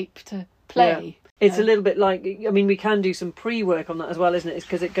that tape to play. It's a little bit like, I mean, we can do some pre-work on that as well, isn't it? It's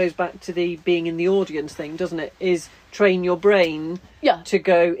because it goes back to the being in the audience thing, doesn't it? Is train your brain to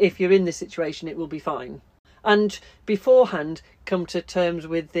go, if you're in this situation, it will be fine. And beforehand, come to terms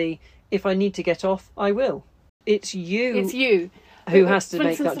with the, if I need to get off, I will. It's you who has to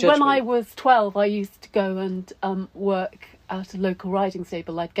make that judgment. When I was 12, I used to go and work at a local riding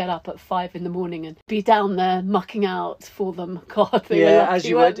stable. I'd get up at 5 a.m. and be down there mucking out for them. God, they were lucky, as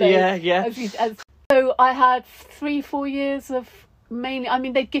you would. they? Yeah. So I had 3-4 years of mainly, I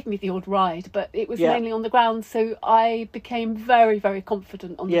mean, they'd give me the odd ride, but it was mainly on the ground. So I became very, very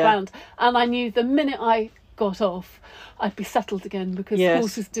confident on the ground. And I knew the minute I got off, I'd be settled again, because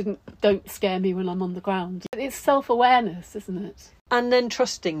horses don't scare me when I'm on the ground. It's self-awareness, isn't it? And then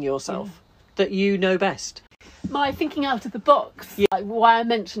trusting yourself that you know best. My thinking out of the box, why I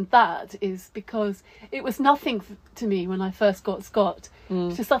mentioned that is because it was nothing to me when I first got Scott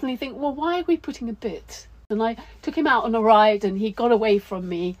to suddenly think, well, why are we putting a bit? And I took him out on a ride and he got away from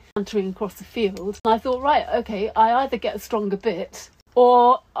me, cantering across the field. And I thought, right, okay, I either get a stronger bit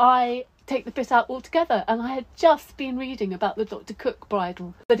or I take the bit out altogether. And I had just been reading about the Dr. Cook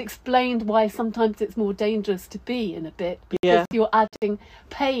bridle that explained why sometimes it's more dangerous to be in a bit, because you're adding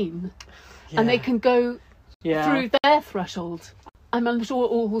pain and they can go through their threshold. I'm sure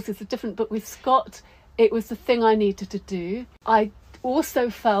all horses are different, but with Scott, it was the thing I needed to do. I also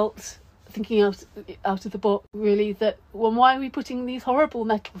felt, thinking out of the box, really, that, well, why are we putting these horrible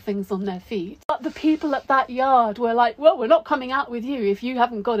metal things on their feet? But the people at that yard were like, well, we're not coming out with you if you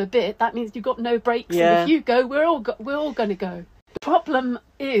haven't got a bit. That means you've got no brakes, and if you go, we're all going to go. The problem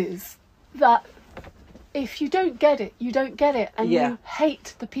is that if you don't get it, you don't get it, and you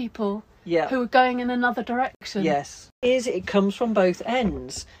hate the people who are going in another direction. Yes. It comes from both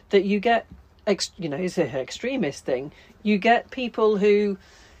ends, that you get, it's an extremist thing. You get people who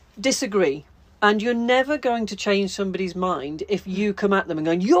disagree, and you're never going to change somebody's mind if you come at them and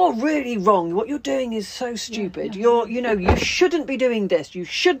going, you're really wrong, what you're doing is so stupid, you shouldn't be doing this, you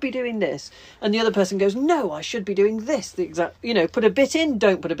should be doing this, and the other person goes, no, I should be doing this, the exact, put a bit in,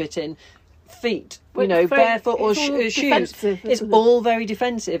 don't put a bit in. Feet, barefoot or shoes, it's all very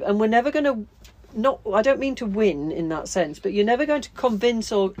defensive, and we're never going to, I don't mean to win in that sense, but you're never going to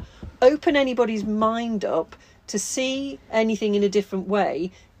convince or open anybody's mind up to see anything in a different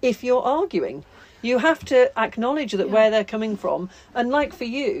way. If you're arguing, you have to acknowledge that where they're coming from, and like for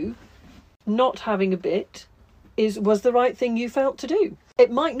you, not having a bit was the right thing you felt to do. It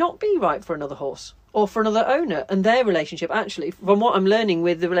might not be right for another horse or for another owner, and their relationship, actually, from what I'm learning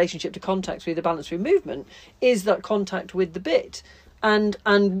with the relationship to contact through the balance through movement, is that contact with the bit. And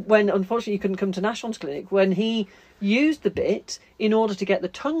when, unfortunately, you couldn't come to Nashon's clinic, when he used the bit in order to get the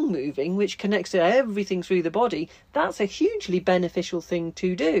tongue moving, which connects to everything through the body, that's a hugely beneficial thing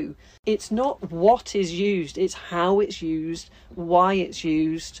to do. It's not what is used, it's how it's used, why it's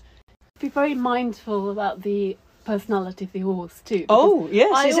used. Be very mindful about the personality of the horse too. Oh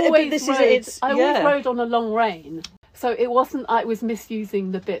yes, I always rode on a long rein, so it wasn't I was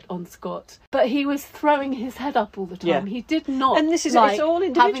misusing the bit on Scott, but he was throwing his head up all the time. He did not, and it's all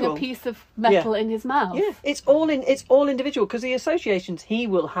individual, having a piece of metal in his mouth. It's all individual, because the associations he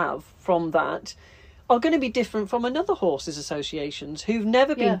will have from that are going to be different from another horse's associations who've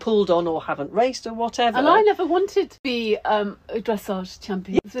never been pulled on or haven't raced or whatever. And I never wanted to be a dressage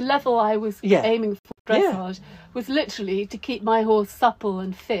champion. The level I was aiming for dressage was literally to keep my horse supple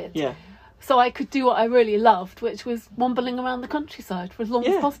and fit. So I could do what I really loved, which was wombling around the countryside for as long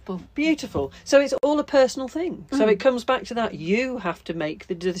as possible. Beautiful. So it's all a personal thing. So it comes back to that. You have to make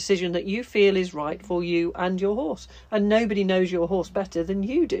the decision that you feel is right for you and your horse. And nobody knows your horse better than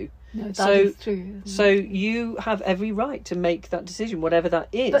you do. No, that is true. So you have every right to make that decision, whatever that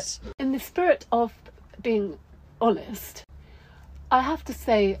is. But in the spirit of being honest, I have to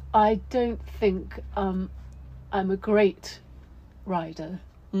say I don't think I'm a great rider.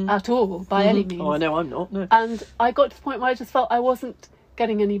 At all, by any means. Oh, I know I'm not, no. And I got to the point where I just felt I wasn't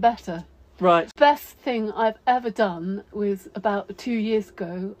getting any better. Right. The best thing I've ever done was about 2 years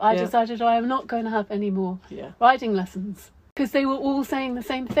ago. I decided I am not going to have any more riding lessons, because they were all saying the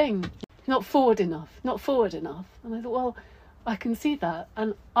same thing. Not forward enough, not forward enough. And I thought, well, I can see that,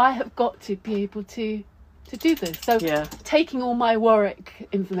 and I have got to be able to do this. So taking all my Warwick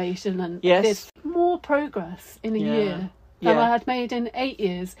information and this, more progress in a year than I had made in 8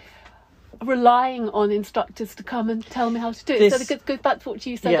 years, relying on instructors to come and tell me how to do it. So it goes back to what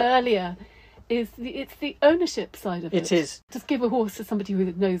you said earlier, it's the ownership side of it. It is. Just give a horse to somebody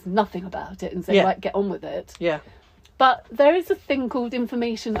who knows nothing about it and say, right, get on with it. Yeah. But there is a thing called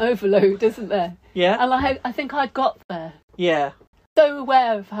information overload, isn't there? Yeah. And I think I got there. Yeah. So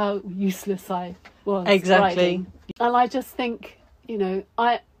aware of how useless I was Exactly. riding. And I just think, you know,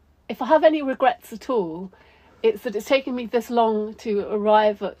 if I have any regrets at all, it's that it's taken me this long to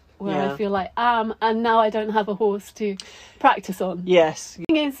arrive at where I feel I am, and now I don't have a horse to practice on. Yes. The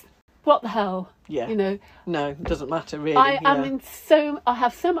thing is, what the hell? Yeah. You know. No, it doesn't matter really. I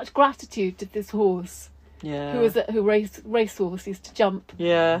have so much gratitude to this horse. Yeah. Who race horses to jump.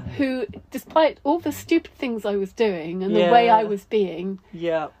 Yeah. Who, despite all the stupid things I was doing and the way I was being,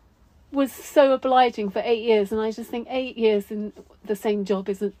 was so obliging for 8 years. And I just think 8 years in the same job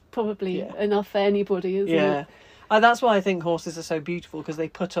isn't probably enough for anybody, is it? That's why I think horses are so beautiful, because they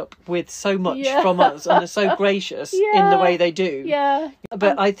put up with so much from us and are so gracious in the way they do. Yeah.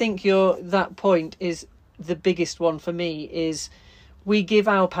 But I think that point is the biggest one for me, is we give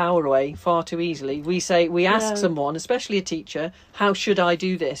our power away far too easily. We ask someone, especially a teacher, how should I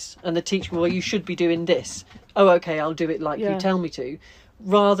do this? And the teacher, well, you should be doing this. Oh, okay, I'll do it like you tell me to.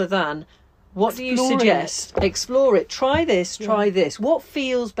 Rather than, what do you suggest? Explore it. Try this, try this. What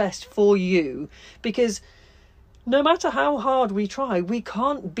feels best for you? Because no matter how hard we try, we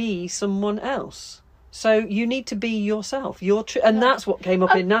can't be someone else. So you need to be yourself. And that's what came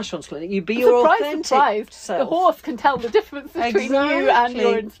up in Nationals Clinic. You be your authentic self. The horse can tell the difference between you and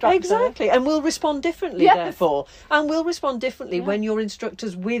your instructor. Exactly. And we'll respond differently, therefore. And we'll respond differently when your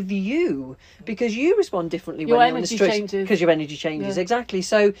instructor's with you. Because you respond differently when your energy changes. Because your energy changes, exactly.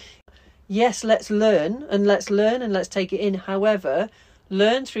 So, yes, let's learn and let's take it in. However,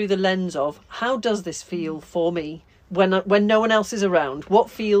 learn through the lens of, how does this feel for me when no one else is around? What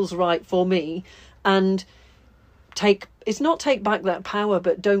feels right for me? And it's not take back that power,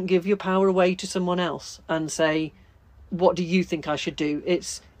 but don't give your power away to someone else and say, what do you think I should do?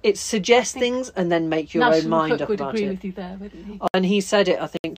 It's suggest things and then make your own mind up about it. With you there, wouldn't he? And he said it, I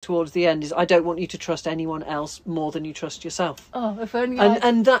think, towards the end, is, I don't want you to trust anyone else more than you trust yourself. Oh, if only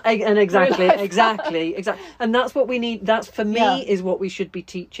exactly. And that's what we need. That's, for me, is what we should be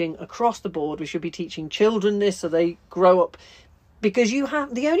teaching across the board. We should be teaching children this, so they grow up. Because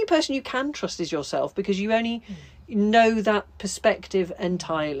the only person you can trust is yourself, because you only know that perspective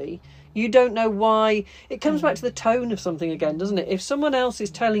entirely. You don't know why. It comes back to the tone of something again, doesn't it? If someone else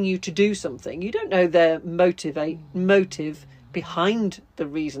is telling you to do something, you don't know their motive behind the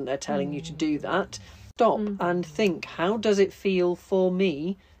reason they're telling you to do that. Stop and think, how does it feel for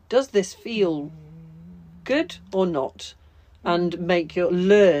me? Does this feel good or not? And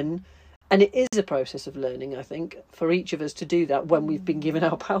learn. And it is a process of learning, I think, for each of us to do that when we've been given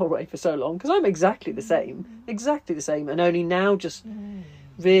our power away for so long. Because I'm exactly the same. And only now just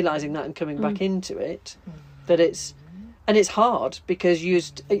realising that and coming back into it, that it's hard, because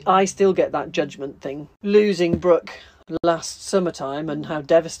I still get that judgment thing. Losing Brooke last summertime and how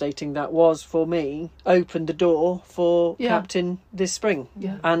devastating that was for me opened the door for Captain this spring.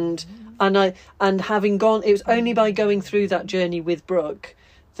 Yeah. And having gone, it was only by going through that journey with Brooke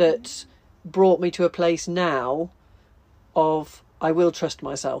that brought me to a place now of, I will trust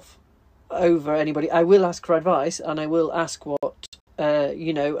myself over anybody. I will ask for advice, and I will ask what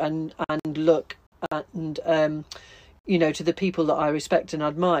and look and to the people that I respect and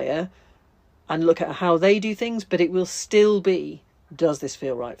admire, and look at how they do things. But it will still be, does this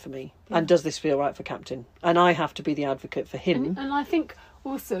feel right for me? And does this feel right for Captain? And I have to be the advocate for him. And I think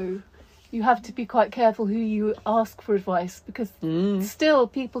also, you have to be quite careful who you ask for advice, because still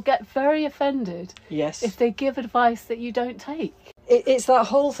people get very offended if they give advice that you don't take. It's that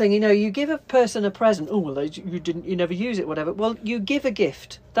whole thing, you give a person a present. Oh, well, you never use it, whatever. Well, you give a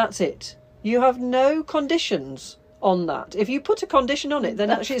gift. That's it. You have no conditions on that. If you put a condition on it,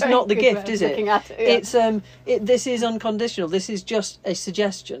 then actually it's not the gift, is it? It's this is unconditional. This is just a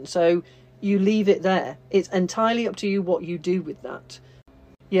suggestion. So you leave it there. It's entirely up to you what you do with that.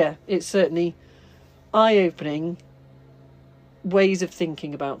 Yeah, it's certainly eye-opening ways of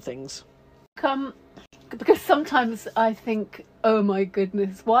thinking about things. Because sometimes I think, oh my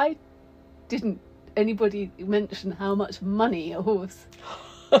goodness, why didn't anybody mention how much money a horse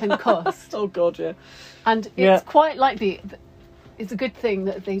can cost? Oh God, yeah. And it's quite likely, it's a good thing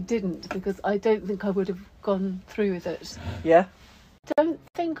that they didn't, because I don't think I would have gone through with it. Yeah. I don't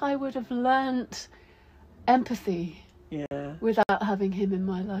think I would have learnt empathy without having him in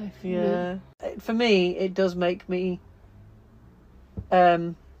my life. Yeah. For me, it does make me,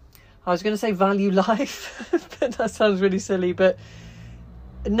 I was going to say value life, but that sounds really silly. But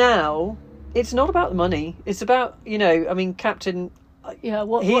now it's not about the money. It's about, Captain,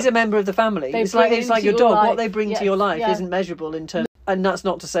 he's a member of the family. It's like your dog. What they bring to your life isn't measurable in terms. And that's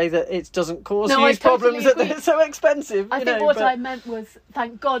not to say that it doesn't cause huge problems that they're so expensive. I think what I meant was,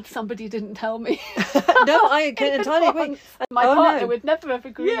 thank God somebody didn't tell me. No, I can entirely agree. My partner would never have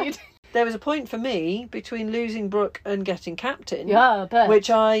agreed. there was a point for me between losing Brooke and getting captain. Yeah, I bet. Which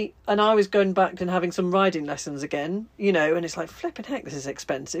I was going back and having some riding lessons again, you know, and it's like, flipping heck, this is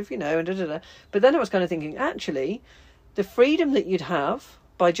expensive, you know, and da-da-da. But then I was kind of thinking, actually, the freedom that you'd have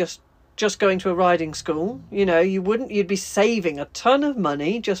by just going to a riding school, you know, you'd be saving a ton of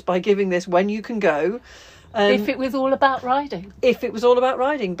money just by giving this when you can go. If it was all about riding. If it was all about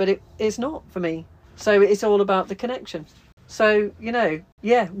riding, but it's not for me. So it's all about the connection. So, you know,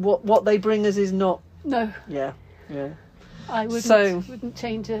 yeah, what they bring us is not... No. Yeah. I wouldn't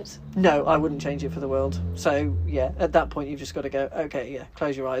change it. No, I wouldn't change it for the world. So, yeah, at that point, you've just got to go, okay, yeah,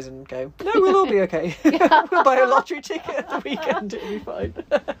 close your eyes and go, no, we'll all be okay. We'll buy a lottery ticket at the weekend, it'll be fine.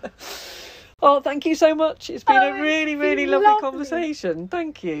 Oh, thank you so much. It's been a really, really lovely conversation.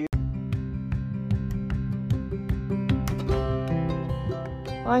 Thank you.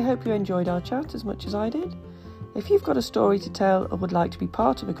 I hope you enjoyed our chat as much as I did. If you've got a story to tell or would like to be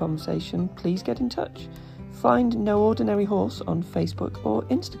part of a conversation, please get in touch. Find No Ordinary Horse on Facebook or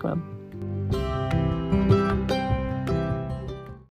Instagram.